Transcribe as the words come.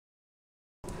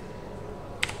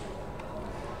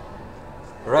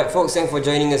Alright folks, thanks for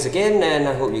joining us again, and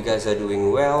I hope you guys are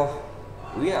doing well.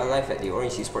 We are live at the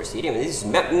Orange Esports Stadium, and this is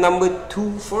map number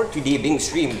 2 for today being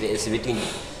streamed. It's between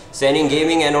StandIn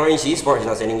Gaming and Orange Esports.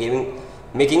 Now StandIn Gaming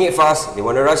making it fast, they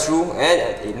want to rush through,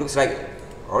 and it looks like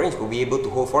Orange will be able to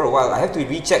hold for a while. I have to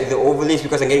recheck the overlays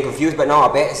because I'm getting confused, but now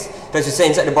Apex tries to stay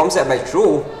inside the bomb site by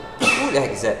throw. Who the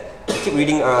heck is that? I keep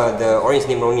reading the Orange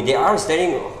name wrongly. They are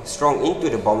standing strong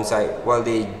into the bomb site while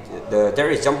the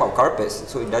terrorists jump up carpets,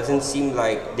 so it doesn't seem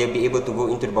like they'll be able to go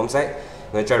into the bomb site.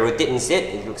 I'm going to try to rotate instead.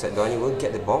 It looks like Donnie will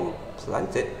get the bomb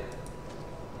planted.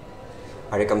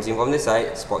 Hari comes in from the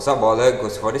side, spots out Baller,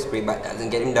 goes for the spray but doesn't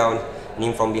get him down. And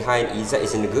in from behind, Izzat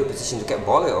is in a good position to get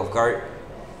Baller off guard,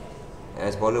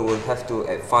 as Baller will have to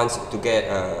advance to get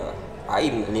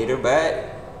Aim later,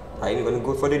 but I'm going to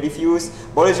go for the defuse.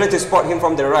 Baller tries to spot him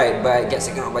from the right but gets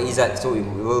taken out by Izzat, so it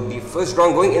will be first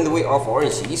round going in the way of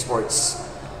Orange Esports.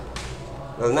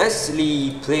 Well,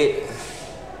 nicely played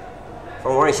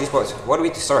from Orange Esports. What a way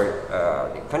to start.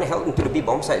 They kind of held into the B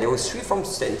bomb site. There was 3 from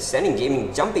StandIn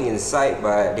Gaming jumping inside,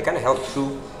 but they kind of held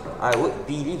through. I would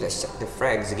believe let's check the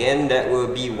frags again. That will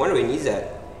be Wano and Izzat.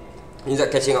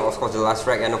 Izzat catching up, of course, the last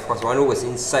frag, and of course Wano was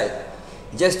inside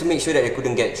just to make sure that they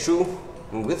couldn't get through.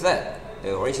 And with that,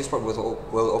 the Orange Esports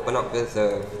will open up with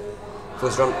the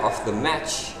first round of the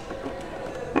match.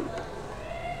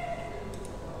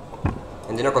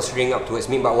 And they're not considering up towards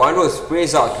mid, but Wando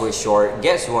sprays out towards short,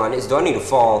 gets one, it's Donnie to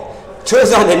fall,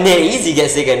 throws on the net, easy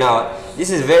gets taken out.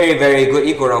 This is very good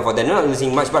eco round for them. They're not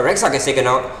losing much, but Rexa gets taken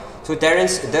out. So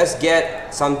Terrence does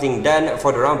get something done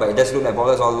for the round, but it does look like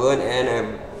Baller's all alone, and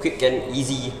a quick and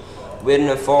easy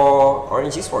win for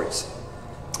Orange Esports.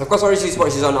 Of course, Orange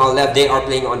Esports is on our left. They are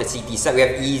playing on the CT side. We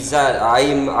have Izzat,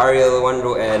 Aim, Ariel,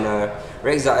 Wando, and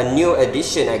Rexa, a new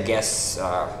addition, I guess.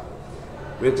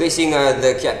 Replacing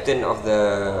the captain of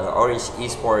the Orange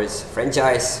Esports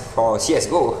franchise for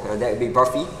CSGO, that would be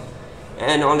Buffy.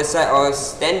 And on the side of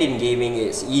StandIn Gaming,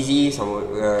 it's Easy,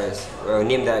 some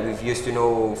name that we've used to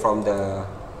know from the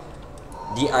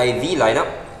DIV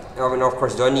lineup. And of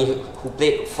course Donnie, who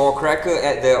played for Cracker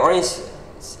at the Orange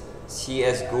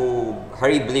CSGO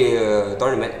Hari Blair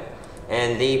tournament,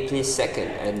 and they placed second,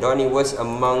 and Donnie was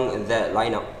among that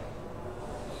lineup.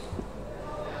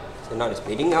 So now they're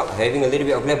splitting up, having a little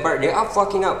bit of left, but they are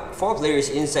fucking up 4 players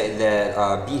inside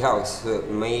the B house. So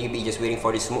maybe just waiting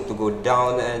for the smoke to go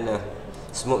down and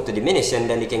smoke to diminish, and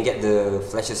then they can get the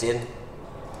flashes in,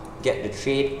 get the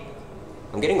trade.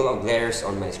 I'm getting a lot of glares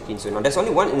on my screen, so now there's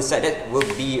only one inside. That will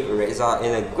be Reza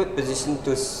in a good position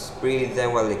to spray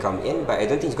them while they come in, but I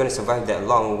don't think he's going to survive that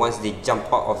long once they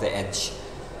jump out of the edge.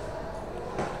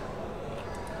 You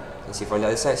can see from the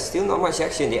other side, still not much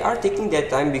action. They are taking their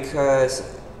time because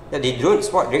they don't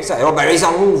spot Reza. Oh, but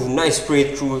Reza, nice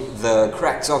spray through the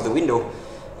cracks of the window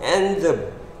and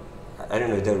the, I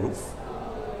don't know, the roof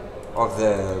of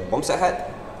the bomb site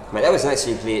hut. But that was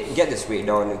nicely played. Get the spray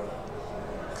down,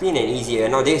 clean and easy.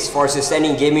 And now this forces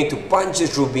StandIn Gaming to punch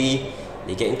through B.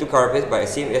 They get into carpet, but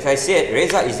as I said,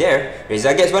 Reza is there.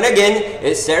 Reza gets one again.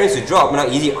 It's Terrence to drop. Now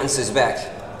Easy answers back.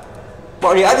 But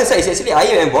on the other side, it's actually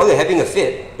Ayam and Baller having a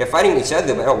fit. They're fighting each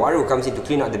other, but Waru comes in to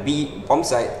clean out the B bomb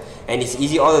site. And it's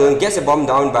Easy all alone, gets a bomb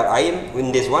down, but Ayam,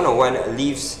 in this one-on-one,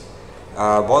 leaves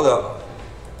Baller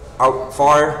out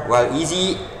far, while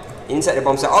Easy inside the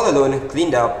bomb site all alone,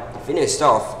 cleaned up, finished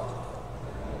off.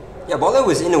 Yeah, Baller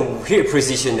was in a weird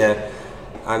position there.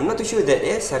 I'm not too sure that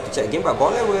is, I have to check again, but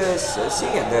Baller was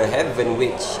sitting at the Heaven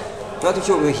Witch. Not too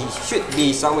sure where he should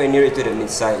be, somewhere nearer to the mid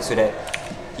side so that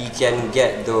he can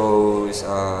get those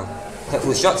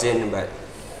helpful shots in, but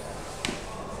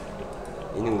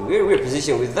in a weird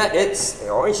position. With that, it's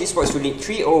Orange Esports to lead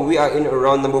 3-0. We are in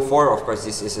round number 4. Of course,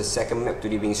 this is a second map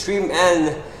today being streamed,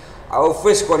 and our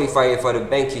first qualifier for the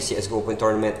BenQ CSGO Open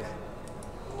Tournament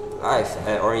live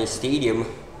at Orange Stadium.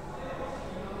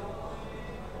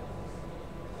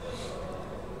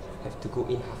 Have to go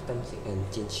in halftime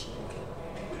and change.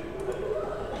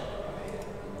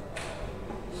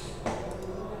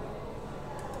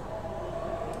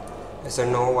 So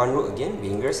now one route again,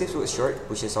 being aggressive towards short,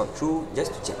 pushes out through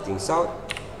just to check things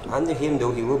out. Under him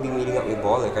though, he will be meeting up with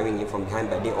Baller coming in from behind,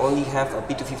 but they only have a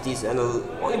P250s and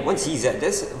only one CZ.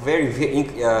 That's very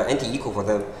anti-eco for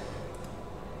them.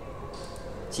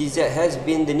 CZ has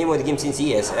been the name of the game since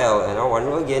ESL, and now one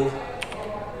route again.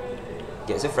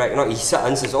 Gets a frag, now Isa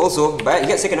answers also, but he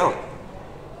gets taken out.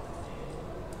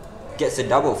 Gets a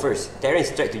double first.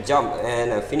 Terrence tried to jump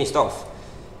and finished off.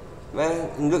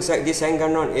 Well, it looks like this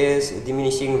handgun round is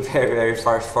diminishing very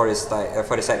fast for the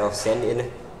side of StandIn.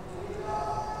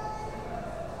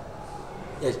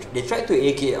 They tried to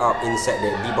AK up inside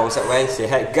the B-bomb side once they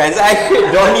had guns. I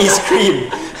heard Donnie scream.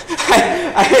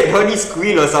 I heard Donnie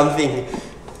squeal or something.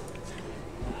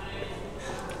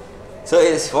 So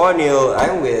it's 4-0.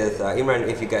 I'm with Imran,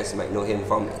 if you guys might know him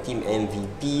from Team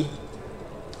MVP.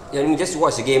 And we just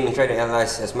watch the game and try to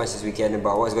analyze as much as we can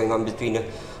about what's going on between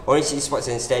Orange Esports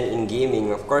and StandIn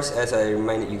Gaming. Of course, as I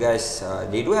reminded you guys,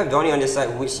 they do have Donnie on the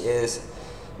side, which is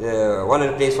one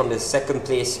of the players from the second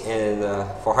place in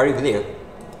for Hari Blair,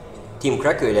 Team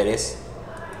Cracker, that is.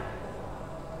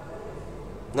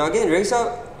 Now again,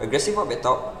 Reza aggressive up at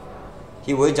top.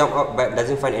 He will jump up but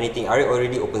doesn't find anything. Ari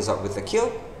already opens up with a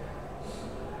kill.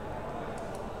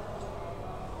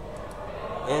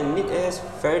 And mid is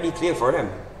fairly clear for them.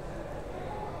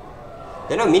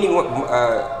 They're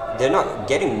not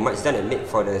getting much done at mid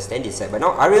for the StandIn side. But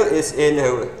now Ariel is in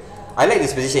I like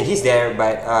this position. He's there,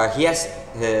 but he has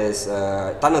his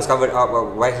tunnels covered up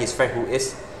while his friend, who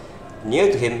is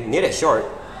near to him, near that short.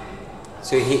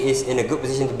 So he is in a good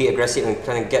position to be aggressive and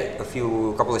trying to get a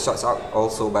couple of shots out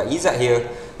also. But Izzat here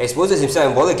exposes himself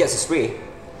and Baller gets a spray.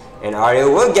 And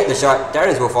Ariel will get the shot.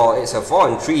 Terrence will fall. It's a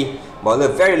 4-on-3.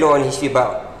 Baller very low on HP,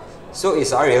 but so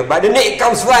is Ariel. But the nade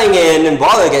comes flying in and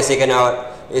Baller gets taken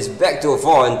out. It's back to a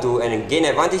 4-on-2 and again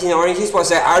advantage in Orange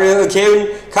Esports. Ariel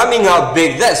again coming out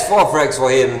big. That's 4 frags for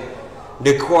him.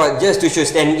 The quad just to show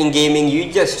StandIn Gaming,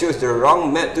 you just chose the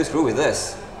wrong map to screw with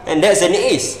us. And that's an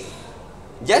ace.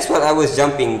 Just while I was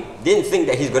jumping, didn't think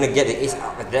that he's gonna get the ace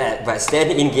out of that. But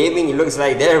StandIn Gaming, it looks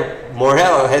like their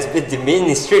morale has been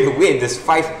diminished straight away in this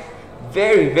 5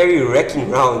 very, very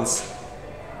wrecking rounds.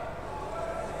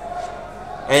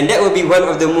 And that would be one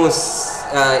of the most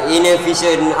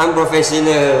inefficient,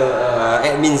 unprofessional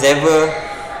admins ever,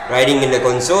 riding in the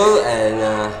console.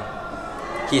 And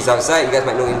he's outside. You guys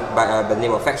might know him by the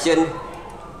name of Faction.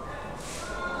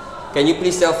 Can you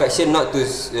please tell Faction not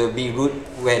to be rude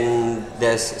when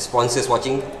there's sponsors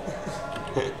watching?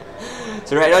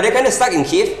 So right now they're kind of stuck in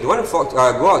cave. They want to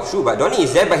go out through, but Donnie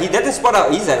is there, but he doesn't spot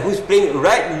out Izzat, who's playing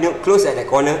right close at that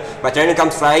corner. But Terran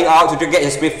comes flying out to get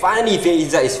his spray. Finally,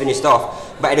 Izzat is finished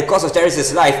off, but at the cost of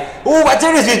Terrance's life. Oh, but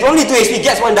Terrance with only 2 HP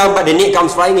gets one down, but the nade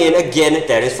comes flying in again.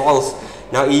 Terrance falls.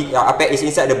 Now Apek is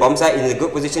inside the bomb site in a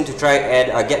good position to try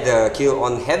and get the kill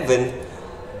on Heaven.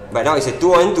 But now it's a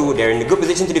 2-on-2. They're in a good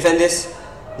position to defend this.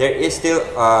 There is still,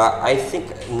 I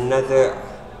think, another.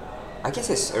 I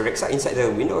guess it's Rexa inside the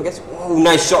window. I guess. Oh,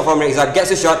 nice shot from Rexa.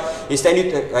 Gets a shot. It's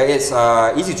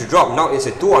easy to drop. Now it's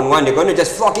a 2-on-1. They're gonna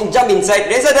just flock in, jump inside.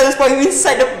 Rexa doesn't spot him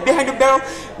inside behind the barrel.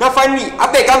 Now finally,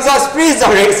 Apek comes out, sprays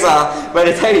on Rexa. By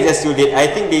the time it's just too late. I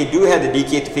think they do have the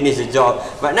DK to finish the job.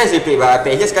 But nicely played by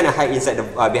Apek. He just kind of hide inside the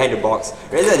behind the box.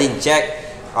 Rexa didn't check.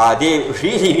 They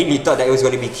really thought that it was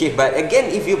going to be cave, but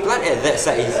again, if you plant at that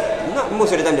side, it's not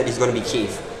most of the time that it's going to be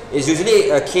cave. It's usually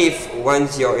a cave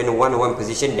once you're in a 1-on-1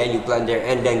 position, then you plant there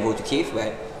and then go to cave.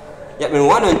 But yeah, in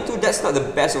 1-on-2, that's not the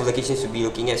best of locations to be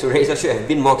looking at, so Reza should have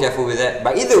been more careful with that.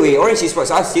 But either way, Orange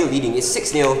Esports are still leading. It's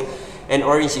 6-0 and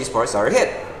Orange Esports are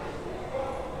ahead.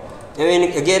 I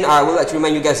mean, again, I would like to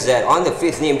remind you guys that on the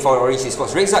 5th name for Orange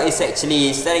Esports, Reza is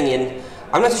actually standing in.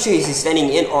 I'm not too sure if he's standing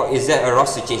in or is that a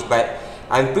roster change, but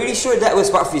I'm pretty sure that was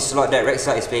part of his slot that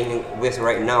Rexa is playing with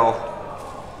right now.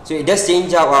 So it does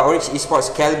change out Orange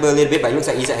Esports caliber a little bit, but it looks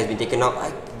like Izzat has been taken out.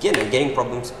 Again, I'm getting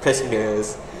problems pressing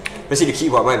the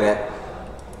keyboard, my bad.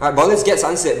 Ballers gets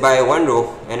answered by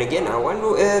Wanro, and again,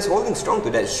 Wanro is holding strong to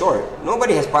that short.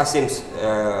 Nobody has passed him,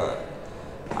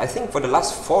 I think for the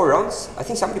last 4 rounds. I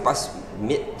think somebody passed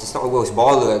mid, just not was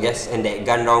Baller, I guess, and that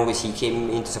gun round which he came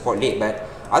in to support late, but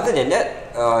other than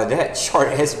that, that short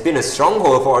has been a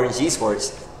stronghold for Orange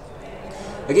Esports.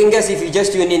 Again guys, if you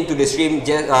just tune in to the stream,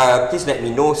 just, please let me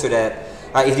know so that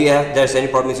if there's any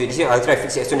problems with this stream, I'll try to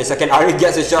fix it as soon as I can. Ari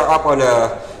gets a shot up on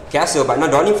the castle, but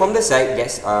not Donnie from the side.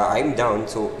 Yes, I'm down,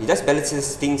 so he just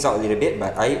balances things out a little bit,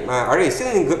 but Ari is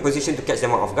still in good position to catch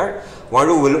them out of guard.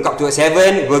 Wanru will look up towards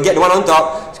Heaven, will get the one on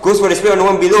top, goes for the spray on the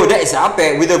one below. That is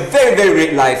Apek with a very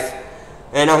great life.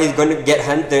 And now he's going to get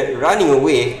hunted, running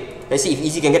away. Let's see if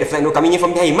Easy can get the flank row coming in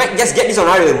from behind. He might just get this on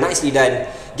Ariel. Nicely done.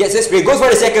 Gets the spray, goes for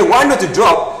the second, Wanru to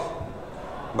drop.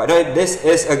 But this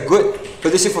is a good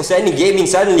position for StandIn Gaming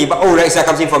suddenly. But oh, Rexa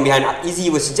comes in from behind. Easy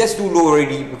was just too low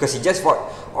already because he just fought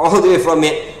all the way from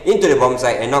it into the bomb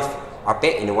site. And now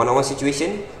Apek in a 1-on-1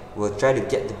 situation will try to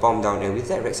get the bomb down. And with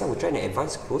that, Rexa will try to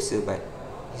advance closer, but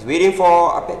he's waiting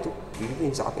for Apek to reveal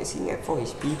himself. Apek sitting at 4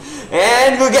 HP.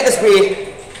 And we'll get the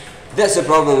spray. That's the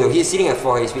problem though. He's sitting at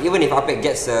 4 HP. Even if Apek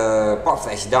gets a pop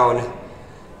flash down,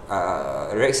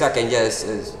 Rexa can just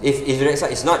if Rexa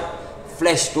is not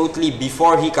flashed totally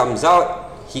before he comes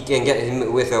out, he can get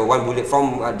him with a 1 bullet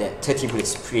from that 30 bullet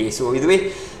spray. So either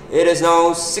way, it is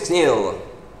now 6-0.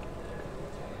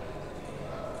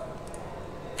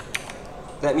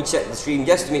 Let me check the stream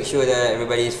just to make sure that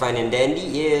everybody is fine and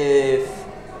dandy. If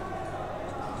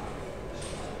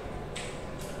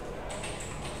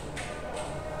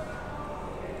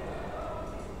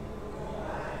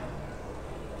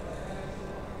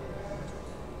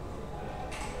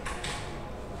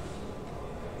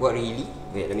what really?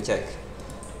 Wait, let me check.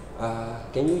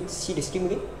 Can you see the stream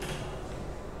again?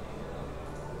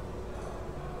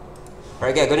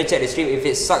 Alright guys, gonna check the stream. If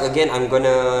it sucks again, I'm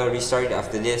gonna restart it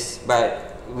after this. But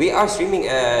we are streaming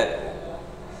at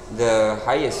the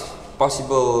highest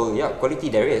possible quality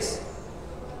there is.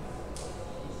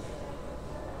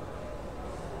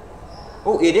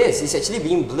 Oh, it is. It's actually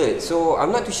being blurred. So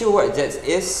I'm not too sure what that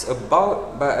is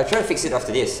about, but I'll try to fix it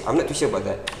after this. I'm not too sure about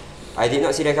that. I did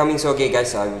not see that coming, so okay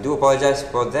guys, I do apologize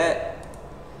for that.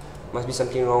 Must be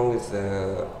something wrong with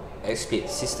the XSplit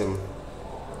system.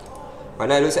 But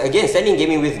now it looks like, again, StandIn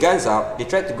gaming with guns up. They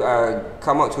tried to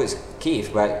come out towards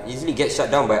cave, but easily get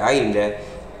shut down by Aim there.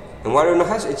 And WenOnline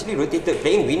has actually rotated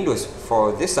playing windows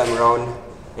for this time around,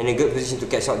 in a good position to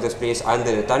catch out those players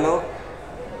under the tunnel.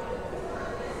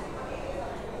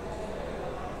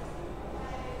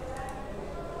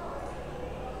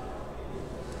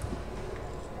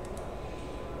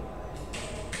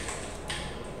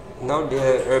 Now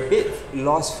they're a bit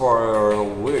lost for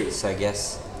words, I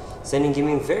guess. StandIn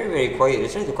gaming very quiet. They're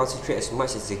trying to concentrate as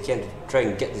much as they can to try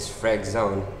and get this frags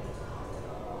down.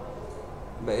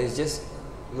 But it's just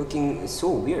looking so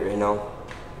weird right now.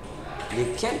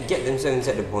 They can't get themselves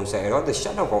inside the bomb site at all. The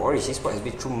shutdown from Orange Esports has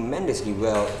been tremendously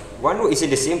well. One is in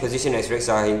the same position as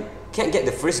Rexa. He can't get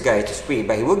the first guy to spray,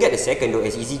 but he will get the second though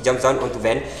as Easy jumps down onto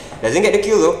Van. Doesn't get the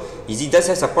kill though. Easy does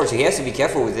have support, so he has to be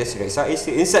careful with this. Rexa is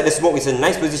inside the smoke. It's a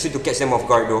nice position to catch them off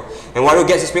guard though. And Waro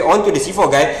gets the spray onto the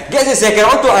C4 guy, gets the second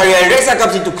onto Arya, and Rexa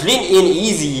comes in to clean in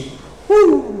Easy.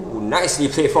 Woo! Nicely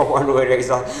played for Waro and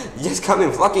Rexa. Just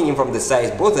coming, flocking in from the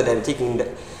sides. Both of them taking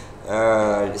the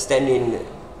StandIn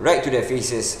right to their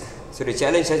faces. So the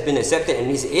challenge has been accepted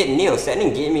and it's 8-0.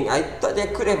 StandIn gaming, I thought they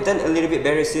could have done a little bit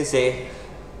better since they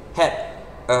had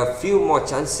a few more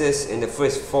chances in the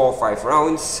first 4 or 5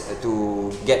 rounds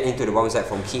to get into the bomb site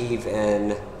from Kiev,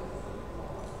 and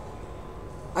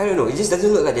I don't know, it just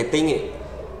doesn't look like they're playing it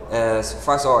as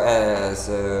fast or as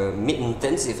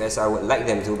mid-intensive as I would like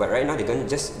them to. But right now they're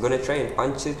just gonna try and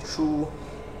punch it through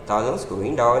tunnels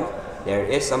going down. There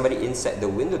is somebody inside the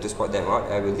window to spot them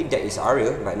out. I believe that is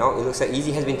Ariel. But now it looks like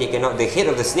Easy has been taken out. The head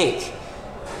of the snake.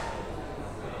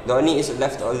 Donnie is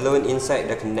left alone inside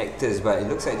the connectors. But it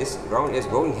looks like this round is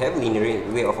going heavily in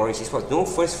the way of Orange Esports. No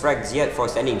first frags yet for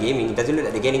StandIn gaming. It doesn't look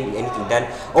like they're getting anything done.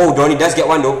 Oh, Donnie does get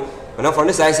one though. But now from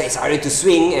the side, it's Ariel to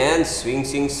swing. And swing.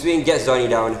 Gets Donnie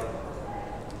down.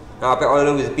 Now up all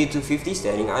alone with the P250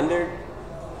 standing under.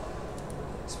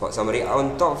 Spot somebody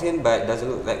on top of him, but doesn't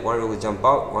look like Waro will jump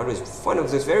out. Waro is one of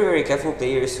those very careful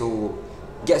players who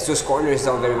gets those corners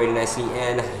down very nicely,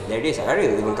 and there it is.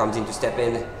 Ariel even comes in to step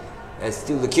in, and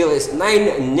still the kill is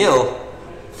 9-0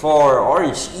 for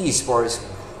Orange Esports.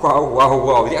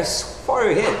 Wow, they are far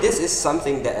ahead. This is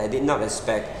something that I did not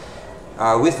expect.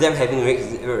 With them having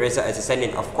Reza as a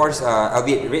stand-in, of course,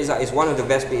 albeit Reza is one of the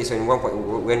best players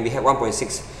when we had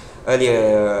 1.6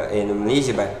 earlier in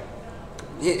Malaysia, but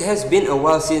it has been a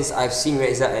while since I've seen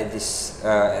Reza at this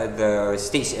at the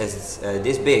stage as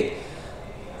this big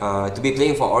to be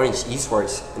playing for Orange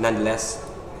Esports nonetheless.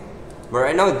 But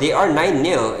right now they are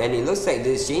 9-0 and it looks like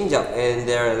this change up and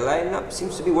their lineup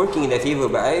seems to be working in their favor,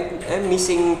 but I am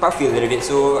missing Puffy a little bit,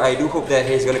 so I do hope that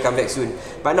he's gonna come back soon.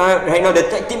 But now right now the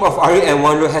tag team of Ari and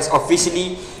Wando has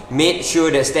officially made sure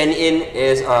that StandIn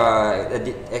is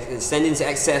StandIn's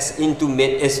access into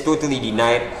mid is totally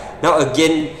denied. Now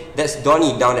again, that's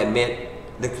Donnie down at mid.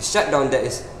 The shutdown that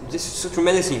is just so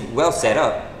tremendously well set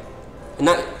up.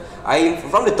 Now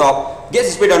from the top, gets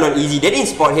a spray down on Easy. They didn't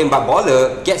spot him, but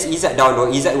Baller gets Izzat down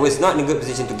though. Izzat was not in a good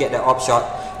position to get that op shot.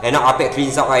 And now Apek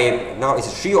cleans out IM. Now it's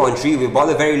a 3-on-3 with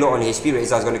Baller very low on HP.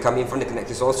 Reza is going to come in from the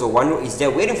connectors also. One is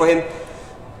there waiting for him.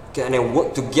 Can they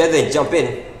work together and jump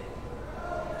in?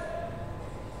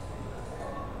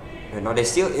 And now they're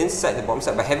still inside the bomb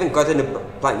site, but haven't gotten the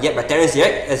plant yet. But Terrence,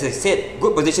 as I said,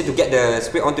 good position to get the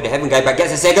spray onto the Heaven guy, but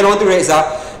gets a second onto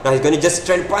Reza. Now he's going to just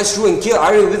try to punch through and kill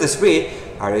Ariel with the spray.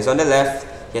 Ariel is on the left.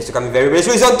 He has to come in very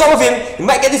so he's on top of him. He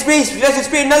might get the spray. He has to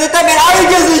spray another time, and Ariel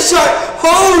gets a shot.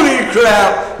 Holy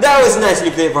crap! That was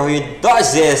nicely played for him. He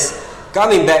dodged this.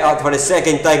 Coming back out for the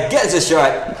second time, gets a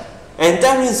shot. And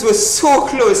Terrence was so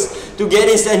close to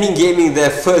getting StandIn gaming their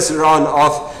first round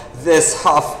of this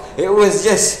half. It was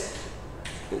just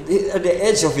at the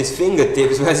edge of his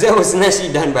fingertips, but that was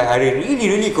nicely done by Ari.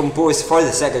 Really composed for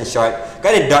the second shot.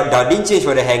 Kind of didn't change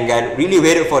for the handgun. Really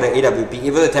waited for the AWP,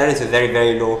 even though Terrence was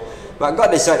very low. But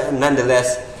got the shot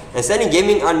nonetheless. And StandIn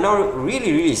Gaming are now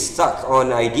really stuck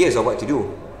on ideas of what to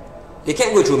do. They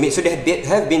can't go through mid, so they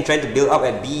have been trying to build up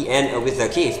at B and with the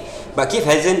Cave. But Cave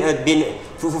hasn't been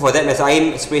fruitful for them, as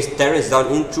IM sprays Terrence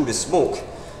down in through the smoke.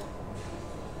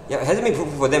 Yeah, it hasn't been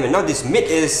fruitful for them, and now this mid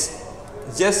is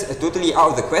just totally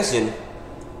out of the question.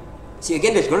 See,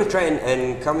 again, they're going to try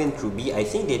and come in through B. I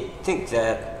think they think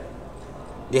that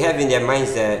they have in their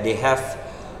minds that they have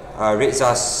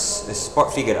Redza's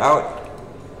spot figured out.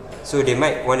 So they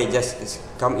might want to just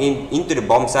come into the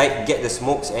bomb site, get the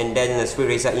smokes, and then spray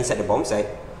Reza inside the bomb site.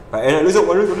 But looks like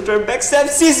Waru's going to try and backstab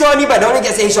Donny, but Donny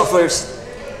gets a shot first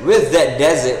with that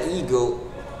Desert Eagle.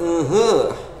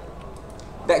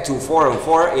 Back to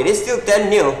 4-on-4. It is still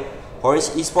 10-0. Orange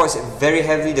Esports very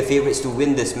heavily the favorites to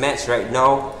win this match right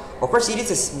now. Of course, it is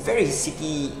a very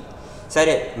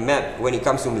city-sided map when it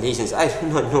comes to Malaysians. I do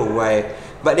not know why,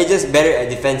 but they're just better at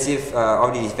defensive,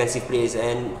 all the defensive plays,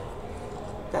 and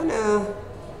kinda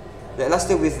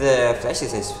lackluster with the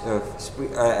flashes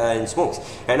and smokes.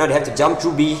 Right now they have to jump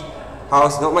through B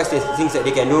house. Not much things that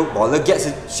they can do. Baller gets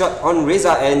a shot on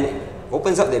Reza and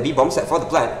opens up the B bomb set for the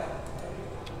plant.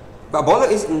 But Baller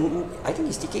is, I think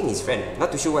he's sticking his friend.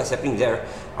 Not too sure what's happening there.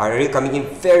 Ariel coming in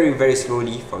very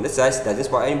slowly from the side. Doesn't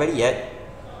spot anybody yet.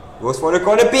 Goes for the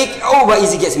corner pick. Oh, but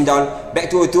Izzy gets him down. Back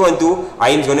to a 2-on-2.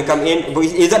 IM's gonna come in. But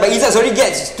Izzat already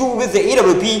gets 2 with the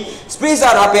AWP. Sprays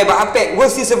out Apek, but Apek will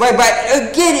still survive. But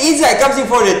again, Izzat comes in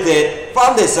for the third.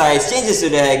 From the side, changes to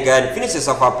the handgun, finishes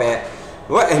off Apek.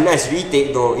 What a nice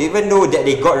retake though. Even though that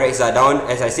they got Reza down,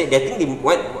 as I said, I think they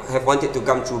have wanted to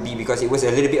come through B because it was a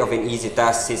little bit of an easy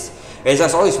task. Since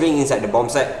Reza's always playing inside the bomb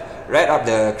site, right up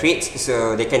the crates,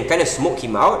 so they can kind of smoke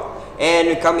him out.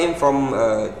 And come in from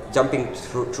jumping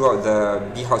throughout the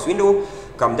B house window,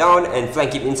 come down and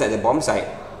flank him inside the bomb site.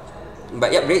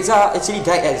 But yeah, Reza actually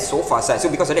died at sofa side, so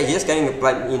because of that, he just kind of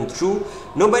plant in through.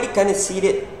 Nobody kind of seen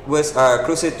it was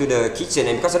closer to the kitchen,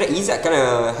 and because of that, Izzat kind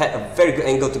of had a very good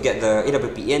angle to get the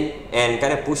AWP in and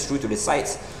kind of push through to the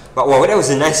sides. But wow, that was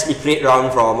a nicely played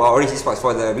round from Orange Esports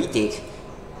for the retake.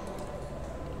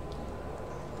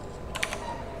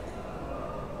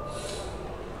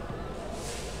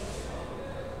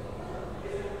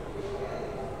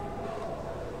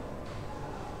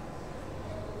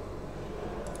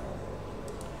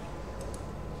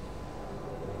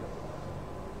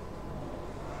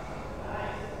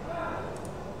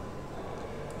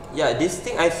 Yeah, this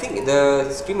thing, I think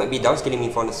the screen might be downscaling me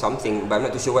for something, but I'm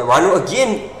not too sure why. Wano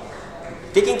again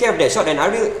taking care of that shot, and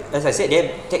Ariel, as I said,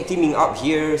 they're tag teaming up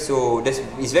here, so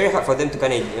it's very hard for them to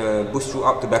kind of boost through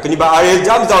up to balcony. But Ariel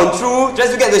jumps down through,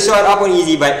 tries to get the shot up on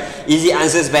Easy, but Easy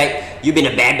answers back, "You've been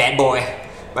a bad boy."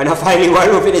 But now finally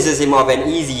Wano finishes him off,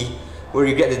 and Easy will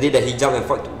regret the day that he jumped and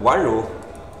fought Wano.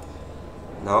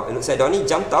 Now it looks like Donny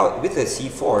jumped out with a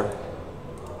C4.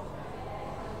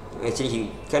 Actually,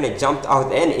 he kind of jumped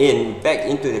out and in back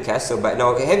into the castle, but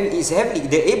now the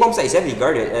A bomb site is heavily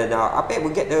guarded, and Apek will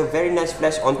get a very nice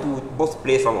flash onto both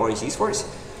players from Orange Esports,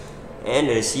 and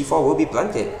the C4 will be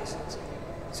planted.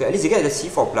 So at least they get the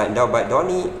C4 plant now, but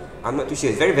Donny, I'm not too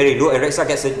sure, it's very low, and Rexa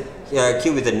gets a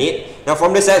kill with the nade. Now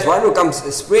from the side, Waru comes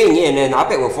spraying in, and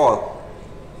Apek will fall.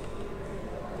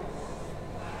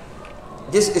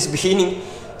 This is beginning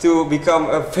to become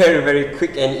a very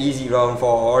quick and easy round for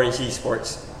Orange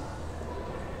Esports.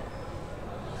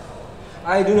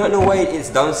 I do not know why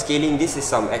it's downscaling. This is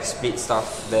some XSplit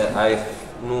stuff that I have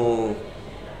no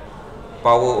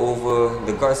power over.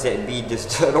 The gods that be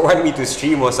just don't want me to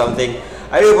stream or something.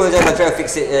 I do apologize, I'll try to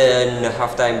fix it in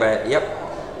halftime, but yep.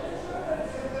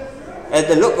 At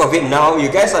the look of it now, you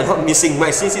guys are not missing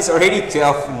much since it's already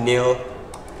 12-0.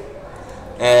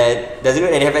 And doesn't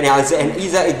look like they have any answer, and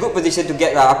he's in a good position to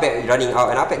get Apek running out,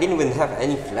 and Apek didn't even have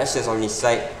any flashes on his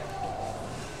side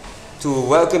to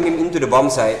welcome him into the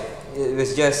bomb site. It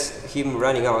was just him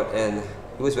running out, and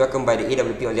he was welcomed by the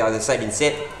AWP on the other side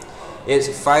instead. It's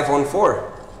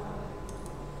 5-on-4.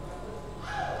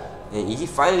 And Easy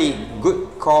finally,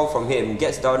 good call from him,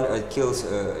 gets down and kills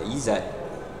Izzat.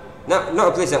 Not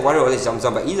a place that Wano always jumps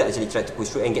on, but Izzat actually tried to push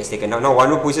through and gets taken down. Now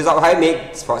Wano pushes out high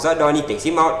mid, spots out Donny, takes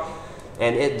him out,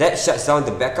 and that shuts down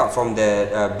the backup from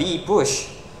the B push,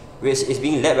 which is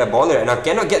being led by Baller. And I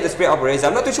cannot get the spray operator.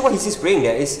 I'm not too sure why he's spraying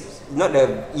there. It's not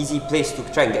an easy place to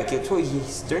try and get killed. So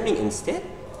he's turning instead.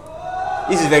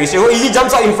 This is very strange. Easy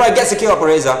jumps out in front, gets a kill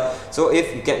operator. So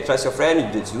if you can't trust your friend,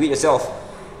 you just do it yourself.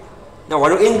 Now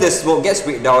Wano in the smoke, gets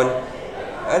sprayed down.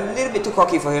 A little bit too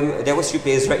cocky for him. There was 3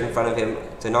 players right in front of him.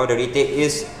 So now the retake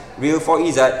is real for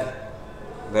Izzat.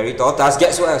 Very tall task,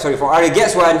 gets one, sorry, for Ari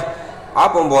gets one.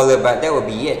 Up on baller, but that will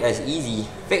be it as easy.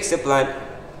 Fakes the plant,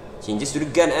 changes to the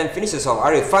gun and finishes off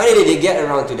Ari. Finally they get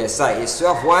around to that side. It's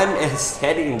 12-1 and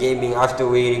StandIn Gaming after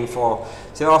waiting for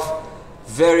 12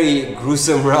 very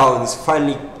gruesome rounds.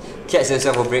 Finally catch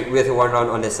themselves a break with one round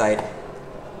on the side.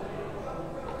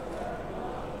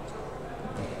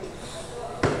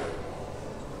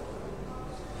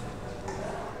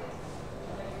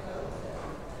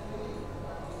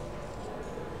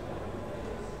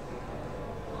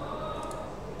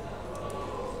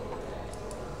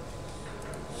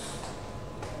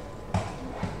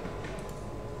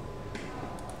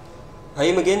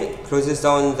 Hayim again closes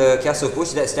down the castle push.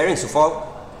 That's Terrence to fall.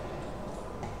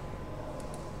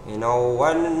 And now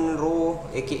one row,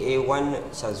 aka one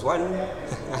Shazwan.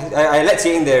 I like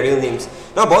saying their real names.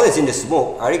 Now Baller is in the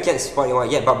smoke. Ari can't spot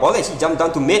anyone yet, but Baller actually jumped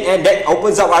down to mid and that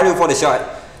opens up Ari for the shot.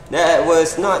 That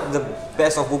was not the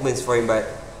best of movements for him, but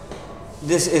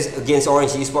this is against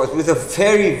Orange Esports with a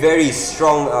very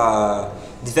strong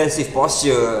defensive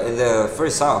posture in the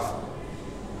first half.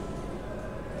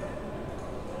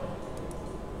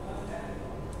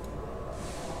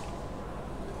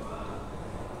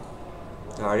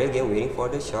 Ari again waiting for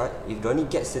the shot. If Donny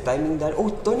gets the timing done, oh,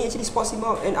 Donny actually spots him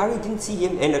out and Ari didn't see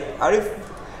him, and Ari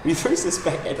reverses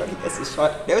back and Donny gets the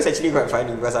shot. That was actually quite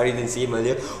funny because Ari didn't see him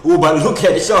earlier. Oh, but look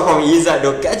at the shot from Izzat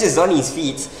though. Catches Donny's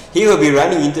feet. He will be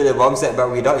running into the bomb set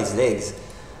but without his legs.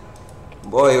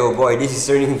 Boy oh boy, this is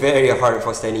turning very hard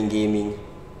for StandIn Gaming.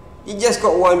 He just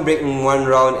got one break in one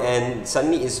round and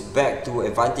suddenly is back to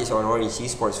advantage on Orange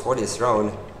Esports for this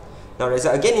round. Now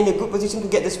Reza again in a good position to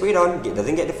get the spray down,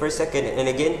 doesn't get the first second, and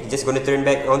again he's just going to turn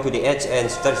back onto the edge and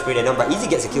start to spray that down, but Easy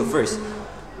gets a kill first.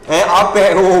 And up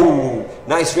at, oh,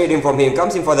 nice trading from him,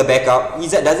 comes in for the backup.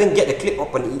 Izzat doesn't get the clip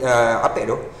up on up at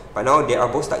though, but now they are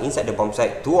both stuck inside the bomb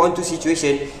site. 2-on-2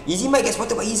 situation, Easy might get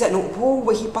spotted by Izzat, no, oh,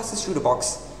 but he passes through the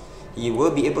box. He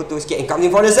will be able to escape and comes in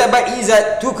for the set, but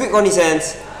Izzat too quick on his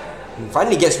hands.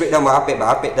 Finally gets sprayed down by Apet, but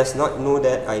Apet does not know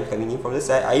that I'm coming in from the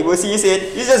side. I will see his head.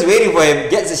 He's just waiting for him.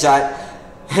 Gets a shot.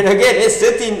 And again, it's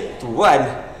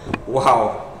 13-1.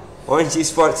 Wow. Orange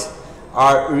Esports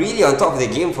are really on top of the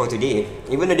game for today.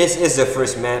 Even though this is the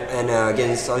first map and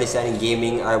against only StandIn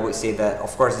Gaming, I would say that,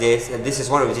 of course, this is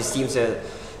one of these teams that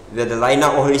the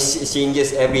lineup only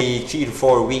changes every 3 to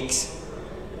 4 weeks.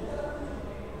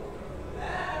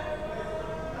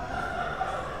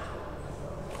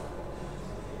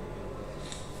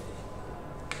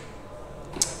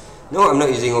 No, I'm not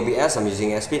using OBS, I'm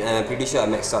using S-Split, and I'm pretty sure I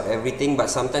maxed out everything, but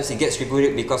sometimes it gets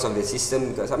rebooted because of the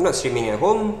system, because I'm not streaming at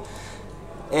home.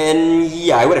 And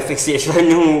yeah, I would have fixed it if I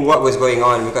knew what was going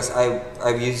on, because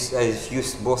I've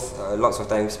used both lots of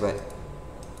times, but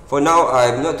for now,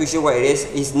 I'm not too sure what it is.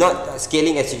 It's not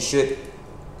scaling as it should,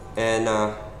 and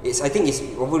I think it's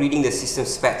overreading the system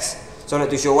specs, so I'm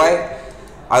not too sure why.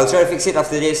 I'll try to fix it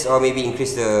after this, or maybe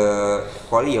increase the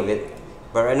quality of it.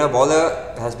 But right now,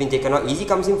 Baller has been taken out. Easy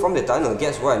comes in from the tunnel,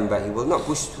 gets one, but he will not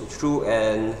push through,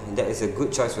 and that is a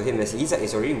good choice for him as Izzat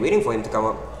is already waiting for him to come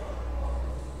up.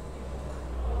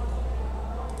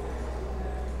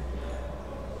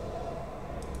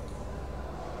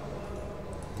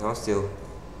 Now still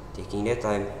taking their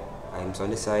time. I'm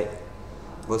on the side.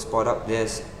 Will spot up.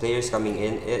 There's players coming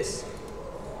in. It's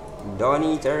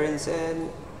Donny, Terrence, and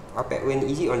Apet Win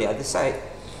Easy on the other side.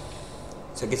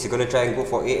 So I guess you're going to try and go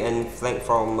for A and flank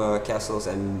from castles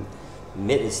and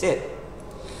mid instead.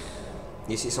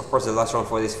 This is of course the last round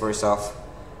for this first half.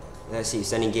 Let's see if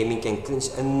StandIn Gaming can clinch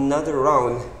another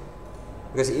round.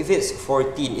 Because if it's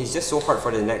 14, it's just so hard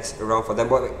for the next round for them.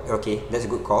 But okay, that's a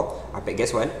good call. Apet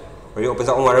gets one. Already opens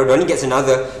up on one round. Donny gets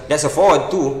another. That's a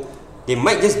 4-on-2. They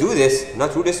might just do this.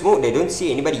 Not through the smoke. They don't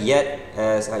see anybody yet.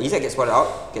 As Izzat gets spotted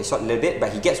out. Gets shot a little bit.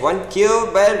 But he gets one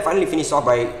kill. But finally finished off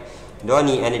by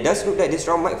Donny, and it does look like this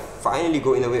round might finally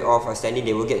go in the way of StandIn.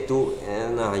 They will get two,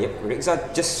 and yep,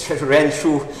 Rixa just ran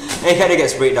through and kind of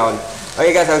gets sprayed down.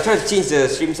 Okay guys, I'll try to change the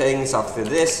stream settings after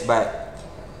this, but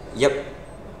yep.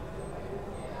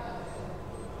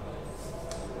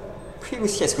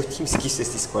 Previous CSGO teams gives us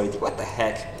this quality. What the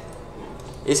heck?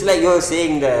 It's like you're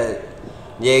saying that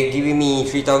they're giving me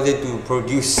 3,000 to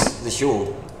produce the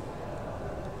show.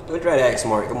 Don't try to act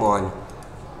smart, come on.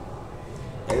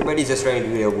 Everybody's just trying to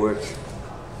do their work.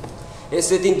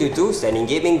 It's 13-2, StandIn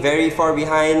Gaming very far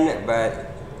behind, but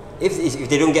if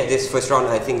they don't get this first round,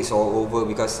 I think it's all over,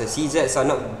 because the CZs are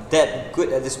not that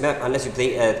good at this map unless you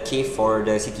play at Cave for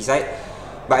the city side.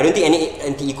 But I don't think any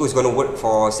anti-eco is going to work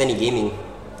for StandIn Gaming.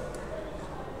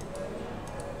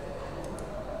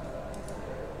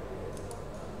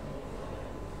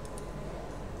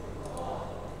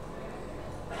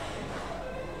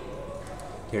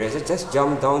 Reza just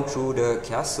jumped down through the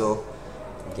castle.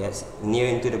 Gets near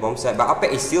into the bomb site, but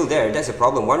Apek is still there. That's the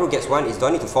problem. One who gets one is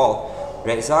Donny to fall.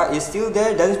 Reza is still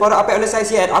there. Doesn't spot Apek on the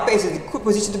sides yet. Apek is in a good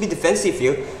position to be defensive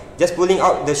here. Just pulling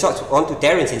out the shots onto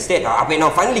Terrence instead. Apek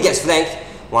now finally gets flanked.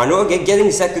 Wano getting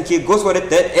the second kill, goes for the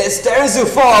third. It's Terrence to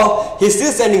fall. He's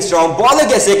still standing strong. Baller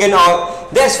gets taken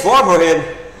out. That's 4 for him.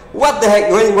 What the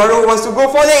heck? When Wano wants to go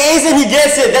for the ace and he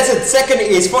gets it. That's a second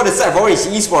ace for the side of Orange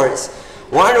Esports.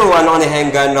 101 on the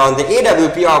handgun on the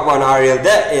AWP up on Ariel.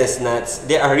 That is nuts.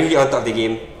 They are really on top of the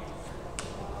game.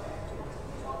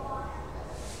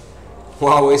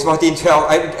 Wow, it's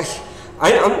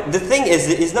 14-12. The thing is,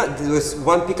 it's not those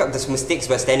one pick up those mistakes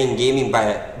by StandIn Gaming,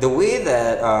 but the way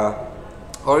that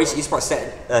Orange Esports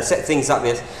set things up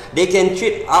is they can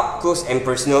treat up close and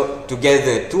personal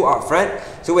together, 2 up front.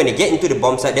 So when they get into the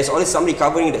bomb site, there's always somebody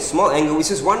covering the small angle,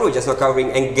 which is one who just not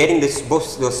covering, and getting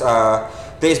both those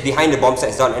players behind the bomb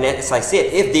sites down. And as I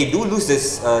said, if they do lose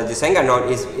this handgun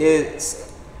round,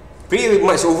 it's pretty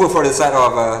much over for the side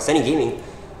of StandIn Gaming.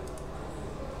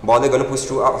 Baller gonna push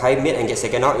through up high mid and get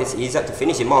second out. It's easy to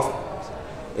finish him off.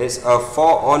 It's a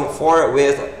 4-on-4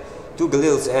 with 2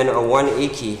 Galils and a 1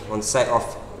 AK on the side of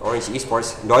Orange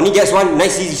Esports. Donny gets one,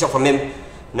 nice easy shot from him.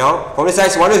 Now, from the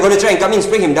sides, one is going to try and come in,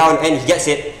 spring him down, and he gets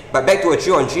it. But back to a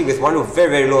 3-on-3 with one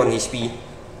very low on HP.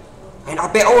 And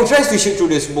Apek tries to shoot through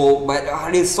this ball, but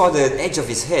Ariel saw the edge of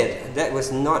his head. That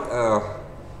was not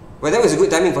well, that was a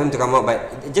good timing for him to come out,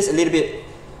 but just a little bit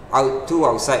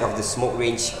outside of the smoke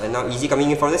range. And now Easy coming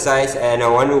in from the sides, and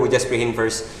one will just spray him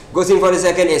first. Goes in for the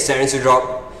second, it's Terrence to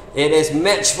drop. It is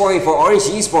match point for Orange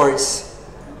Esports.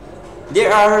 They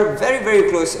are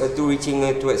very close to reaching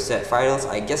towards that finals.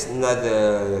 I guess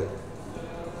another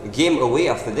game away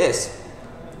after this.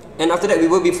 And after that, we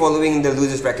will be following the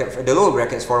losers bracket, the lower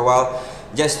brackets for a while,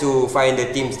 just to find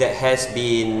the teams that has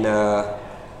been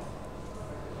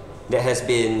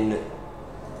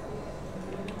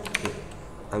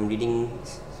I'm reading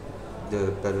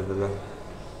the blah blah blah.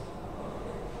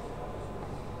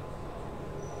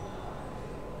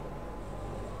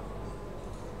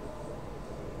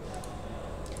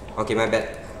 Okay, my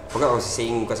bad. Forgot what I was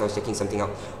saying because I was checking something out.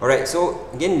 Alright, so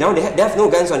again, now they have no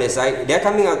guns on their side. They're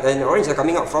coming out, and Orange are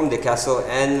coming out from the castle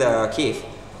and the cave.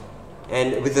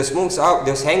 And with the smokes out,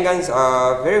 those handguns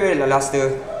are very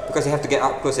laster because they have to get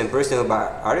up close and personal.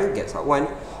 But Ariel gets out one.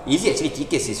 Easy actually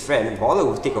TKs his friend. Baller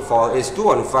will take a fall. It's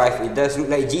 2-on-5. It does look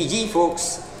like GG,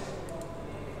 folks.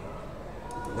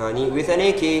 With an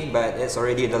AK, but it's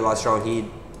already the last round. He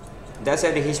does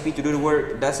have the HP to do the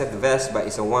work, does have the vest, but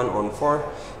it's a 1-on-4.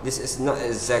 This is not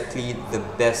exactly the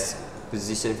best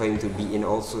position for him to be in,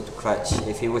 also to clutch.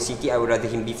 If he was CT, I would rather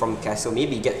him be from castle.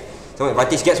 Maybe get some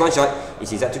advantage, gets one shot.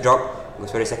 It's easy to drop. Goes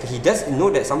for a second. He does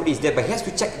know that somebody is there, but he has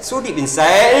to check so deep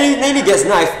inside. He nearly gets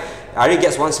knife. Ari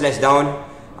gets one slash down.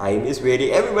 I is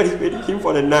ready. Everybody's waiting him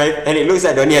for the knife, and it looks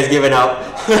like Donny has given up.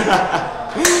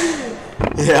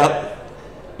 Yeah,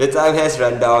 the time has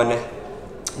run down.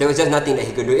 There was just nothing that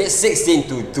he could do. It's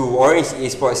 16-2. Orange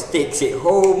Esports takes it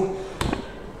home,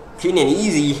 clean and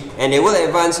easy, and they will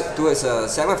advance towards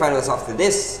semi-finals after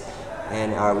this.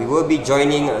 And we will be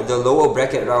joining the lower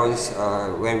bracket rounds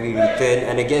when we return.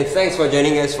 And again, thanks for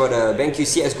joining us for the BenQ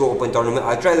CSGO Open Tournament.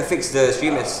 I'll try to fix the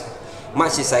stream as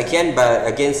much as I can, but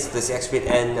against the CX split,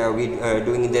 and we're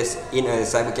doing this in a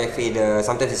cyber cafe.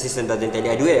 Sometimes the system doesn't tell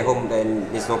you. I do it at home, then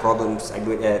there's no problems. I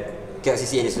do it at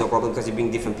KLCC and it's no problem because you bring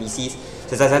different PCs.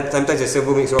 So sometimes the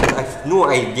server makes wrong. I have no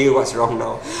idea what's wrong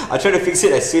now. I'll try to fix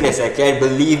it as soon as I can.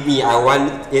 Believe me, I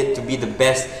want it to be the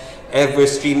best ever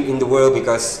stream in the world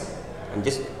because I'm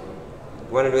just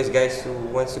one of those guys who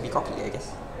wants to be cocky, I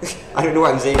guess. I don't know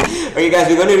what I'm saying. Okay guys,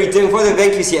 we're going to return for the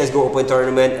BenQ CSGO Open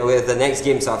Tournament with the next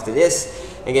games after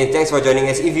this. Again, thanks for joining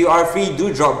us. If you are free,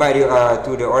 do drop by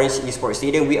to the Orange Esports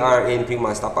Stadium. We are in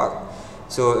Prima Star Park.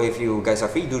 So if you guys are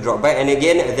free, do drop by. And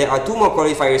again, there are 2 more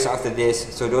qualifiers after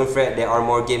this. So don't fret, there are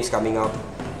more games coming up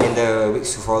in the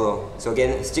weeks to follow. So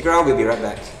again, stick around, we'll be right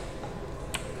back.